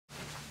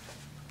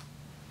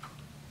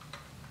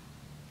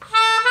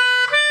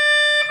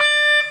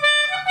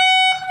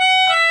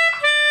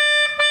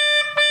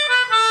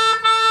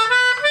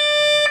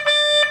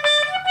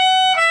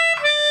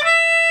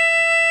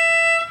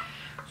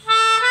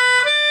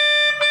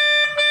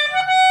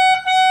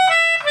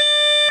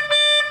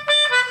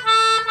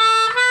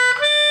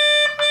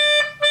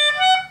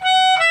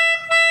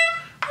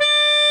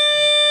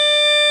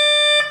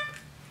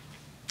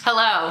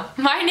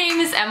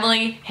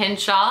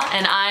Hinshaw,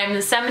 and I'm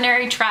the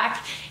seminary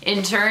track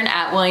intern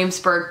at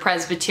Williamsburg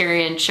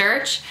Presbyterian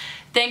Church.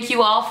 Thank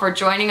you all for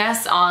joining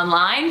us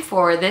online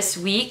for this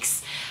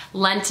week's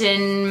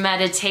Lenten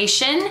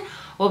meditation.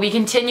 We'll be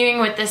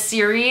continuing with this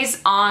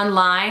series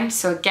online,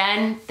 so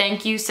again,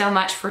 thank you so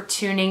much for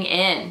tuning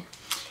in.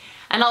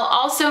 And I'll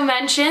also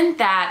mention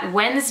that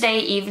Wednesday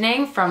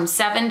evening from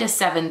 7 to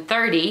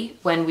 7:30,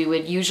 when we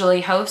would usually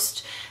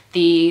host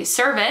the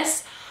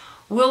service,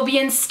 we'll be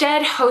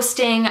instead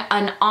hosting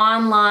an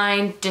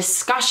online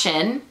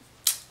discussion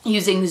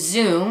using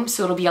Zoom.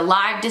 So it'll be a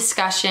live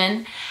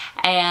discussion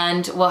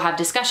and we'll have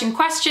discussion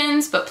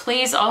questions, but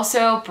please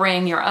also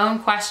bring your own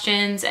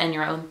questions and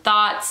your own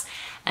thoughts,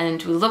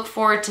 and we look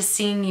forward to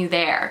seeing you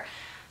there.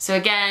 So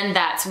again,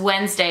 that's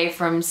Wednesday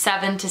from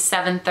 7 to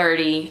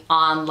 7:30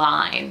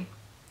 online.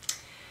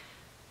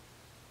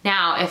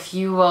 Now, if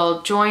you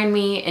will join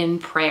me in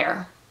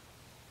prayer.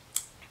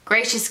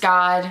 Gracious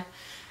God,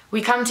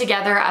 we come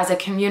together as a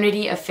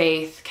community of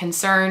faith,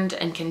 concerned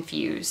and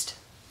confused.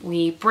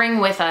 We bring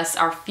with us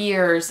our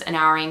fears and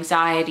our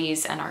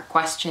anxieties and our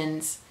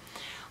questions.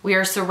 We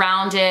are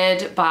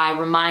surrounded by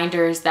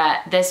reminders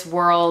that this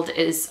world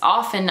is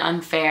often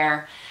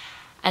unfair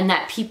and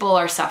that people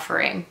are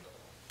suffering.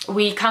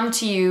 We come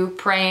to you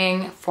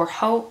praying for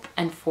hope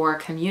and for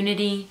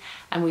community,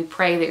 and we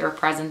pray that your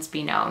presence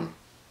be known.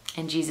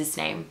 In Jesus'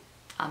 name,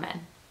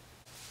 amen.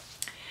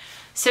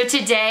 So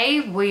today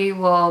we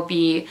will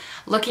be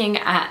looking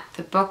at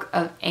the book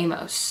of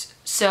Amos.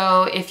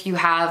 So if you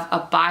have a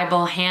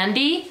Bible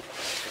handy,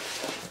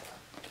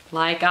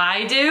 like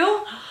I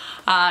do,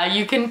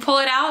 you can pull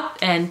it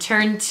out and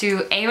turn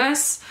to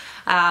Amos.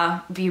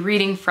 Be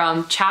reading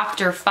from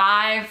chapter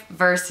 5,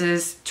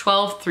 verses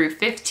 12 through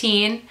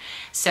 15.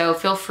 So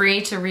feel free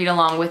to read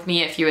along with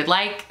me if you would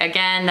like.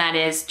 Again, that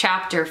is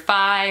chapter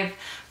 5,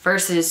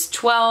 verses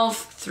 12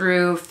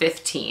 through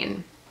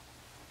 15.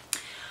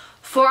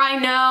 For I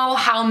know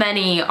how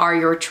many are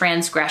your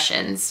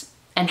transgressions,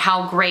 and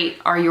how great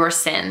are your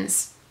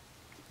sins.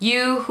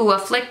 You who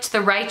afflict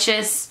the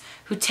righteous,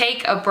 who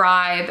take a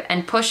bribe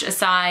and push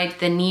aside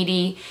the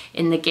needy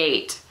in the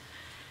gate.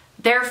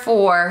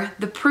 Therefore,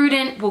 the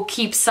prudent will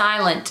keep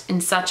silent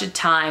in such a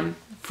time,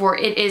 for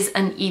it is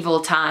an evil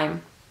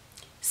time.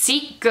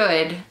 Seek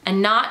good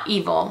and not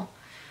evil,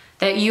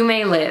 that you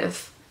may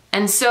live.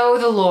 And so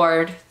the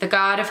Lord, the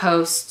God of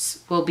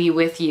hosts, will be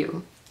with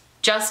you,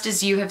 just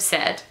as you have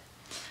said.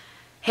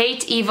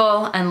 Hate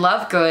evil and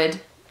love good,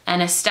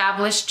 and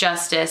establish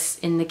justice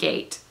in the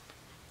gate.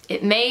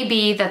 It may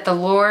be that the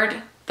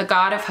Lord, the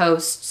God of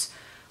hosts,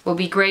 will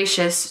be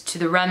gracious to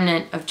the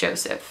remnant of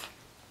Joseph.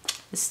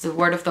 This is the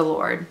word of the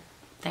Lord.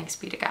 Thanks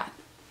be to God.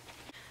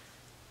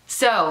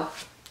 So,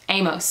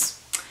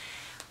 Amos,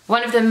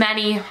 one of the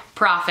many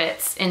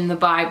prophets in the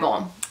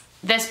Bible.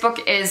 This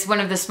book is one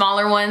of the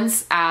smaller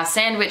ones,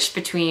 sandwiched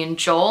between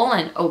Joel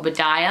and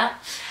Obadiah,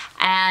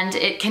 and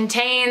it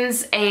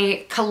contains a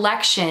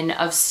collection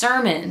of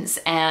sermons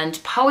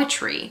and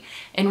poetry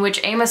in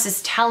which Amos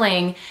is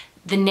telling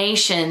the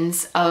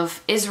nations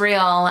of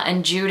Israel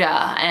and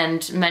Judah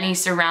and many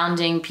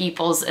surrounding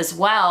peoples as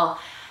well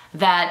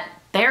that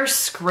they're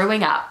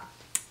screwing up,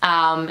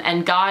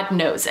 and God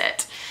knows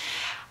it.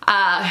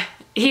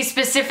 He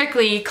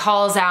specifically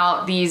calls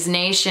out these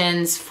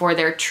nations for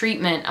their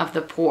treatment of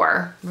the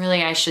poor.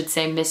 Really, I should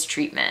say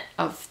mistreatment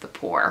of the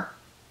poor.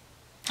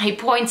 He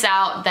points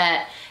out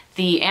that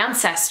the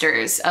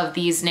ancestors of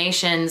these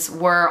nations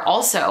were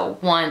also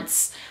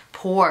once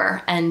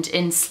poor and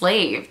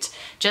enslaved,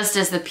 just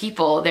as the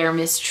people they're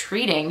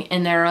mistreating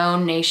in their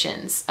own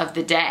nations of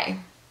the day.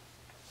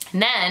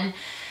 And then,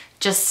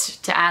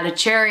 just to add a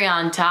cherry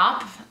on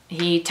top,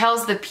 he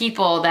tells the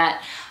people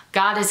that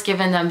God has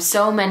given them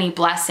so many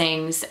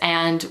blessings,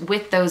 and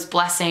with those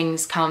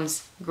blessings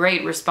comes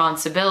great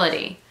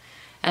responsibility.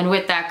 And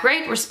with that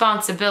great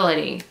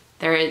responsibility,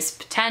 there is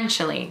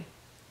potentially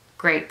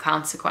great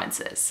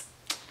consequences.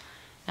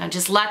 Now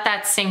just let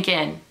that sink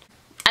in.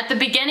 At the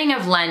beginning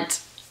of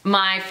Lent,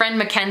 my friend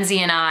Mackenzie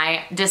and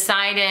I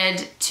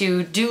decided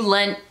to do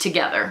Lent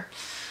together,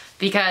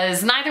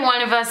 because neither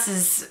one of us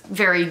is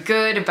very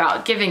good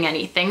about giving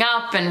anything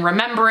up and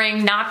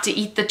remembering not to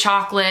eat the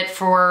chocolate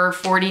for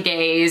 40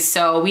 days,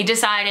 so we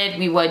decided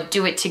we would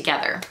do it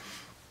together.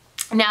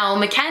 Now,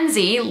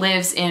 Mackenzie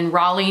lives in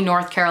Raleigh,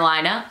 North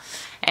Carolina,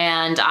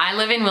 and I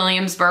live in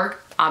Williamsburg,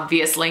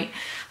 obviously.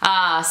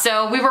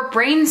 So we were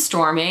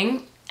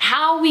brainstorming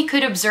how we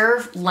could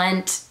observe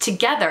Lent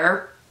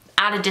together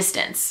at a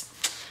distance.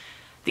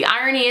 The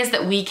irony is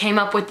that we came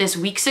up with this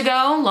weeks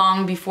ago,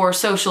 long before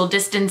social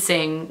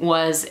distancing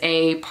was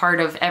a part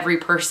of every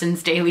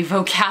person's daily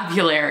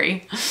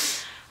vocabulary.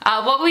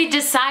 What we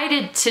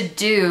decided to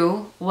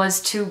do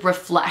was to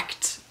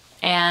reflect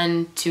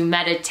and to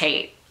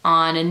meditate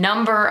on a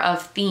number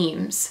of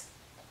themes.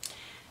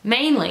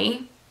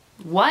 Mainly,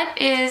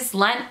 what is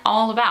Lent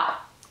all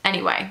about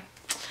anyway?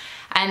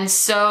 And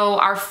so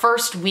our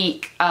first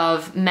week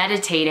of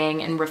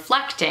meditating and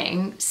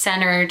reflecting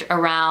centered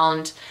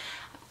around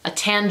a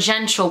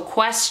tangential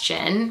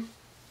question: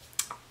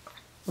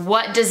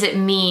 What does it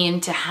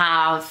mean to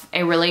have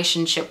a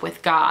relationship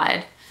with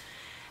God?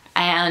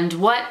 And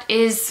what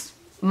is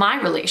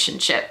my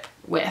relationship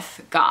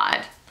with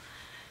God?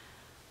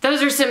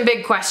 Those are some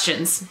big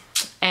questions,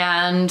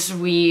 and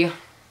we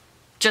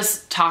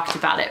just talked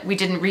about it. We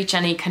didn't reach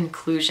any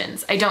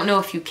conclusions. I don't know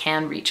if you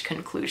can reach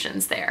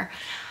conclusions there,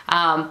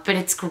 but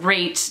it's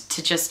great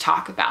to just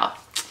talk about.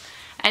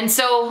 And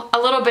so a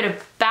little bit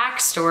of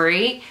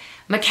backstory.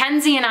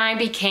 Mackenzie and I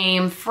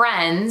became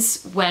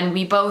friends when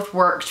we both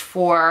worked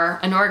for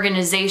an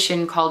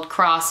organization called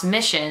Cross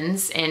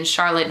Missions in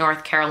Charlotte,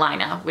 North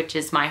Carolina, which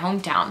is my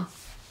hometown.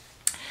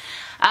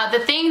 The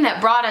thing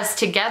that brought us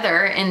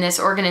together in this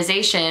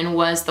organization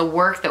was the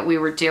work that we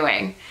were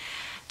doing.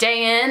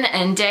 Day in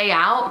and day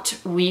out,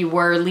 we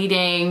were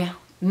leading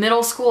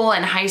middle school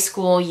and high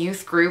school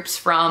youth groups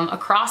from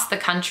across the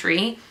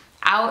country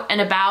out and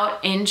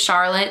about in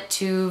Charlotte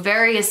to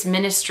various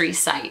ministry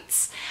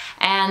sites.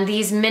 And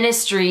these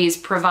ministries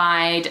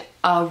provide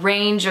a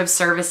range of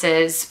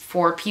services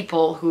for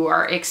people who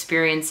are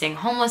experiencing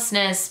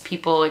homelessness,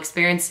 people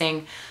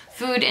experiencing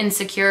food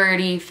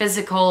insecurity,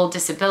 physical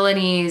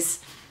disabilities,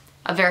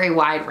 a very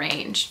wide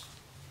range.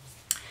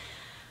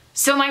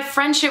 So my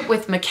friendship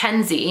with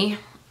Mackenzie,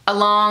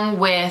 along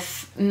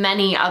with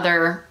many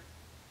other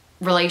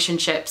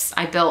relationships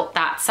I built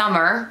that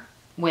summer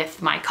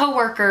with my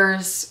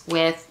coworkers,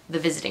 with the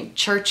visiting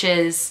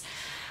churches,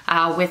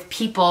 with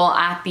people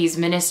at these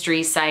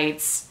ministry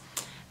sites,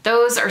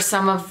 those are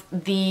some of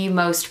the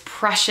most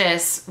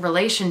precious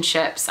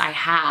relationships I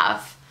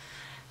have.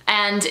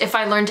 And if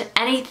I learned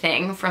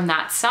anything from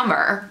that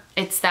summer,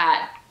 it's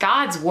that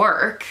God's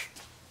work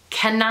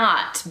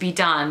cannot be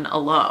done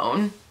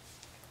alone.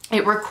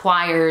 It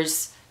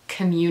requires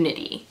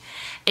community.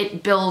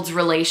 It builds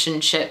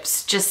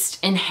relationships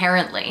just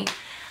inherently,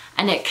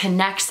 and it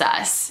connects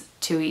us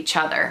to each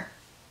other.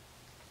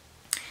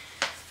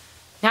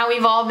 Now,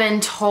 we've all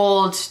been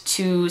told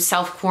to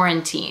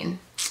self-quarantine,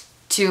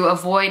 to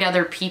avoid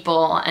other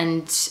people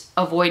and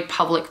avoid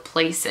public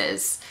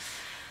places.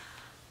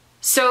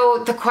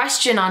 So the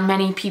question on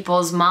many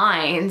people's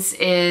minds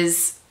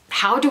is,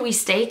 how do we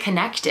stay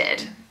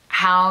connected?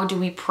 How do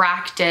we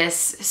practice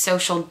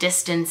social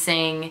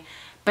distancing,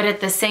 but at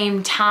the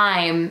same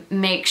time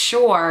make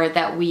sure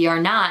that we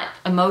are not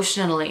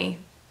emotionally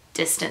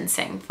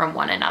distancing from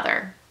one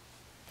another?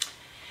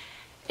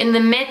 In the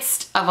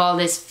midst of all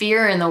this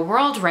fear in the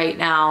world right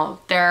now,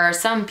 there are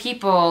some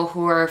people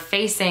who are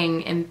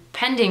facing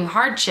impending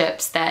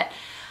hardships that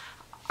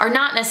are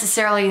not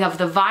necessarily of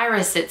the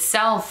virus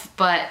itself,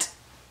 but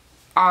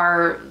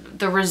are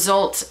the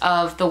result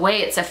of the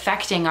way it's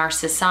affecting our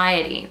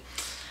society.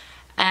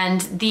 And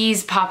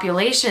these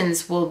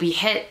populations will be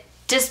hit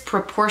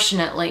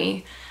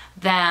disproportionately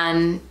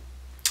by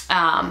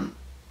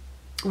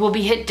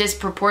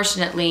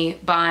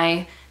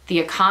the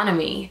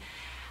economy.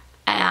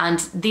 And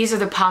these are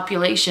the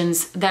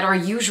populations that are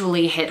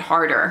usually hit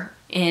harder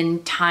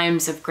in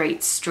times of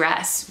great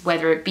stress,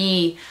 whether it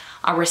be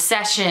a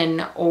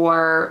recession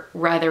or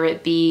whether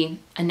it be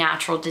a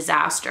natural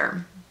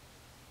disaster.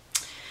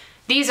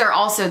 These are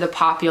also the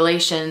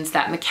populations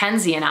that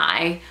Mackenzie and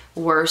I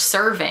were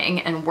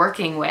serving and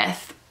working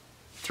with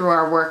through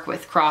our work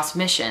with Cross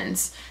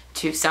Missions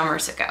 2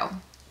 summers ago.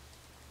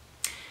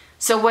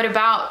 So what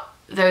about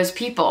those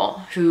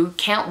people who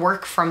can't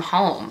work from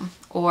home?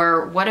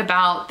 Or what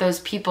about those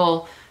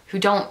people who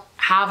don't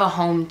have a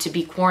home to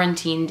be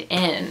quarantined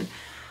in?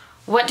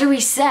 What do we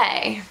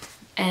say?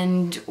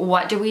 And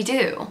what do we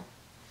do?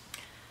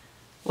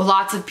 Well,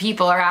 lots of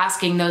people are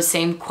asking those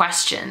same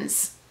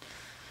questions.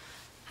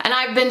 And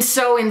I've been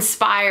so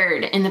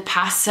inspired in the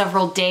past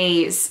several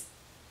days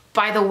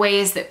by the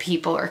ways that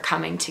people are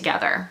coming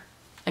together.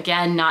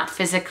 Again, not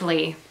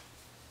physically,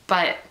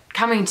 but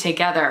coming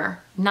together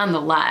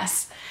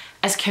nonetheless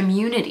as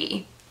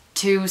community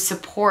to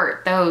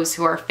support those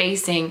who are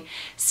facing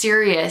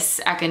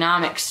serious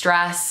economic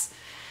stress,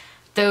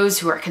 those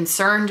who are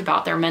concerned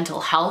about their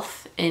mental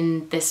health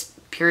in this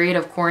period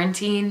of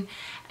quarantine,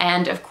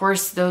 and of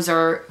course those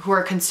who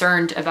are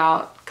concerned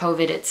about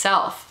COVID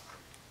itself.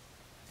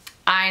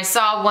 I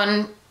saw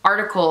one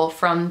article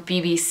from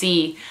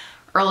BBC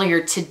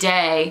earlier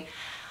today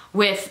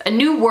with a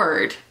new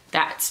word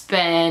that's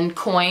been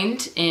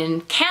coined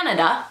in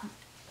Canada.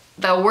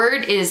 The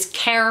word is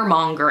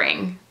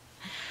caremongering.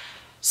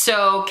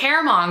 So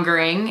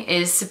caremongering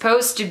is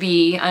supposed to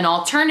be an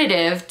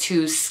alternative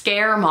to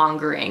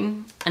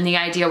scaremongering. And the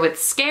idea with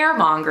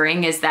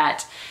scaremongering is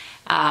that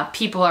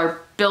people are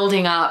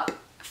building up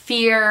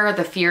fear.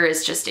 The fear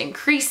is just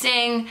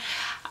increasing.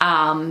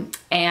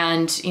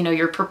 And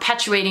you're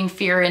perpetuating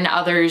fear in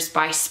others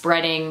by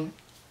spreading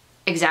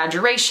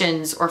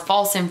exaggerations or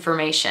false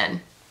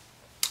information.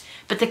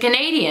 But the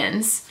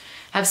Canadians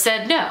have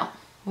said, no,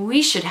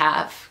 we should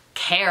have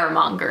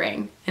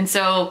caremongering. And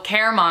so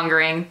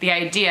caremongering, the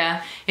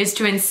idea is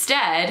to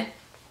instead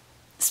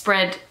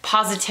spread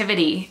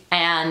positivity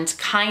and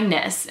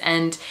kindness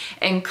and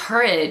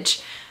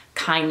encourage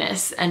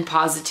kindness and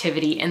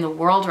positivity in the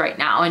world right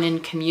now and in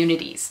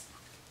communities.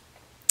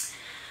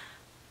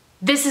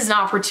 This is an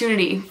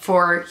opportunity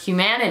for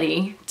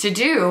humanity to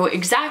do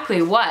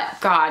exactly what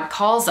God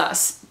calls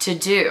us to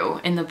do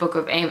in the book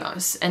of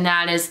Amos, and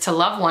that is to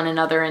love one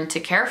another and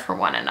to care for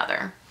one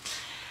another.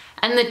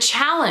 And the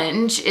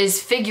challenge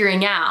is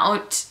figuring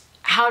out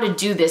how to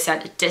do this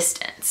at a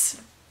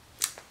distance.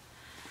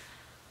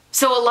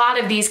 So a lot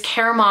of these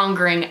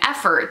caremongering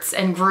efforts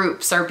and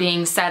groups are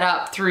being set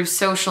up through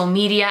social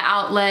media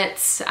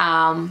outlets,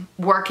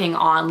 working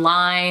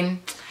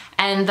online.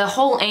 And the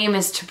whole aim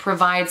is to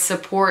provide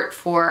support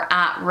for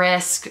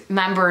at-risk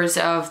members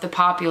of the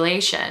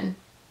population.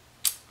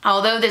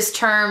 Although this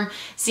term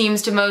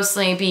seems to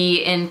mostly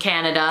be in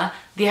Canada,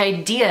 the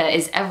idea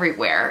is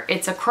everywhere.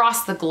 It's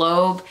across the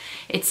globe.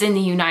 It's in the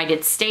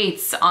United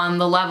States on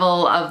the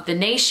level of the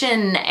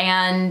nation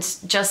and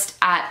just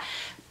at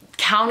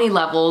county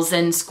levels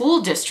and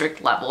school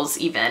district levels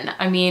even.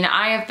 I mean,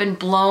 I have been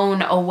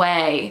blown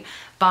away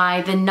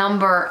by the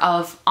number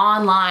of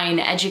online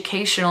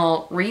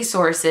educational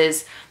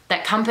resources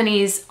that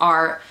companies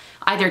are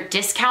either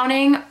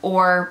discounting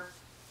or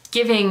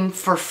giving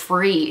for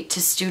free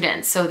to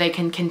students so they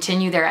can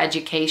continue their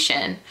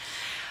education.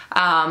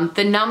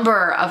 The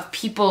number of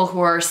people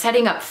who are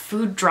setting up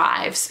food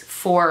drives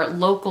for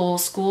local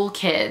school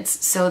kids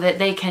so that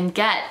they can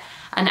get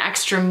an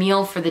extra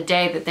meal for the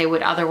day that they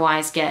would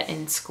otherwise get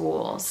in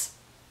schools.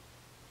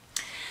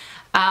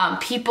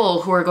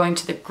 People who are going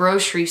to the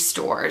grocery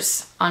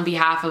stores on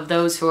behalf of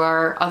those who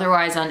are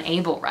otherwise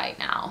unable right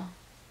now.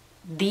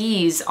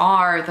 These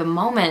are the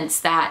moments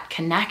that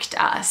connect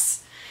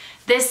us.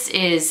 This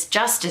is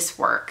justice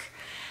work,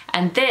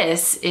 and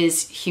this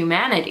is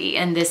humanity,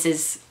 and this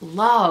is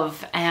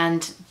love,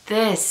 and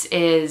this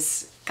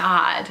is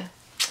God.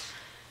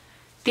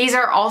 These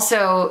are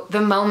also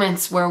the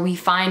moments where we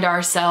find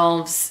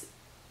ourselves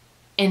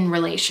in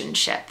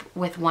relationship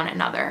with one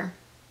another.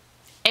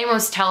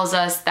 Amos tells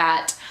us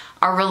that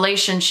our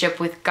relationship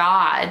with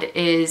God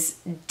is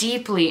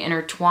deeply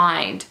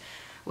intertwined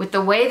with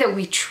the way that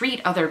we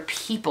treat other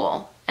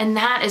people. And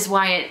that is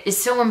why it is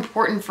so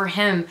important for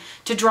him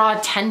to draw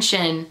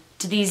attention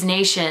to these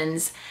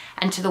nations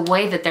and to the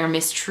way that they're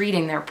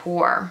mistreating their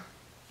poor.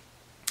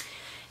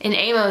 In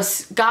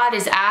Amos, God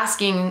is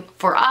asking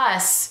for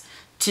us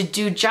to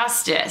do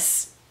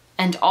justice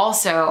and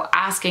also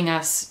asking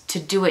us to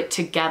do it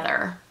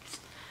together.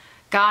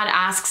 God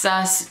asks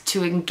us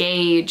to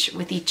engage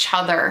with each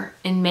other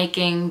in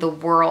making the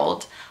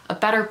world a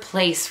better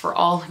place for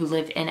all who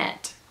live in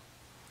it.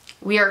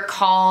 We are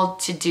called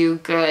to do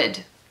good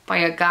by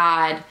a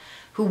God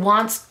who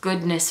wants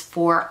goodness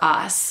for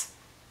us.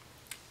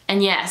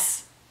 And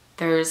yes,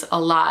 there's a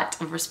lot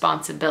of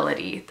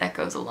responsibility that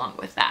goes along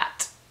with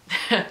that.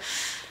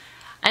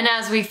 And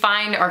as we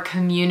find our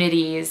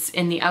communities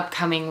in the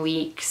upcoming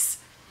weeks,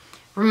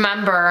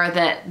 remember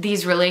that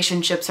these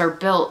relationships are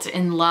built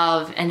in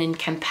love and in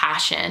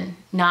compassion,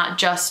 not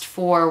just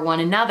for one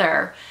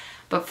another,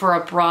 but for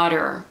a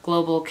broader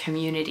global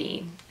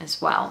community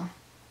as well.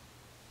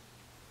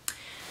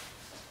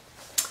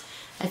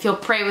 If you'll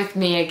pray with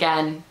me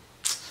again.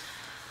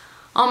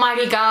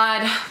 Almighty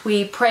God,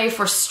 we pray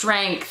for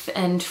strength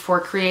and for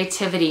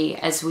creativity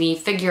as we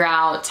figure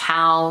out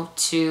how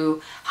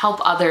to help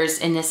others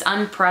in this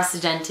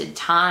unprecedented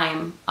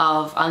time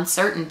of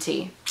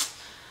uncertainty.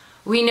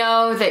 We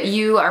know that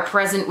you are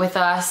present with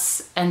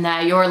us and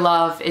that your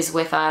love is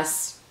with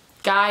us.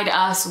 Guide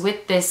us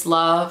with this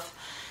love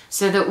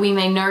so that we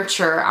may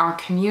nurture our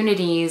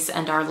communities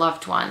and our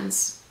loved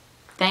ones.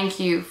 Thank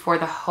you for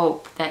the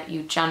hope that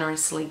you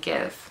generously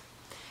give.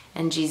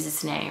 In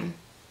Jesus' name,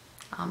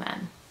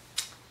 amen.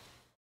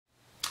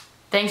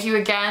 Thank you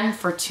again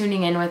for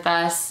tuning in with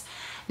us.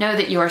 Know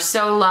that you are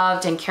so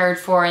loved and cared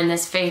for in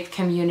this faith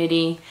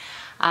community.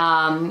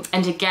 And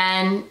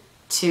again,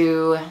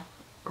 to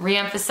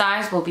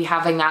reemphasize, we'll be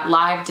having that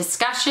live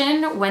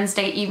discussion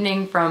Wednesday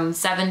evening from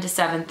 7 to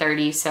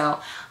 7:30. So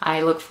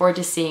I look forward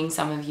to seeing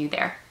some of you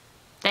there.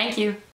 Thank you.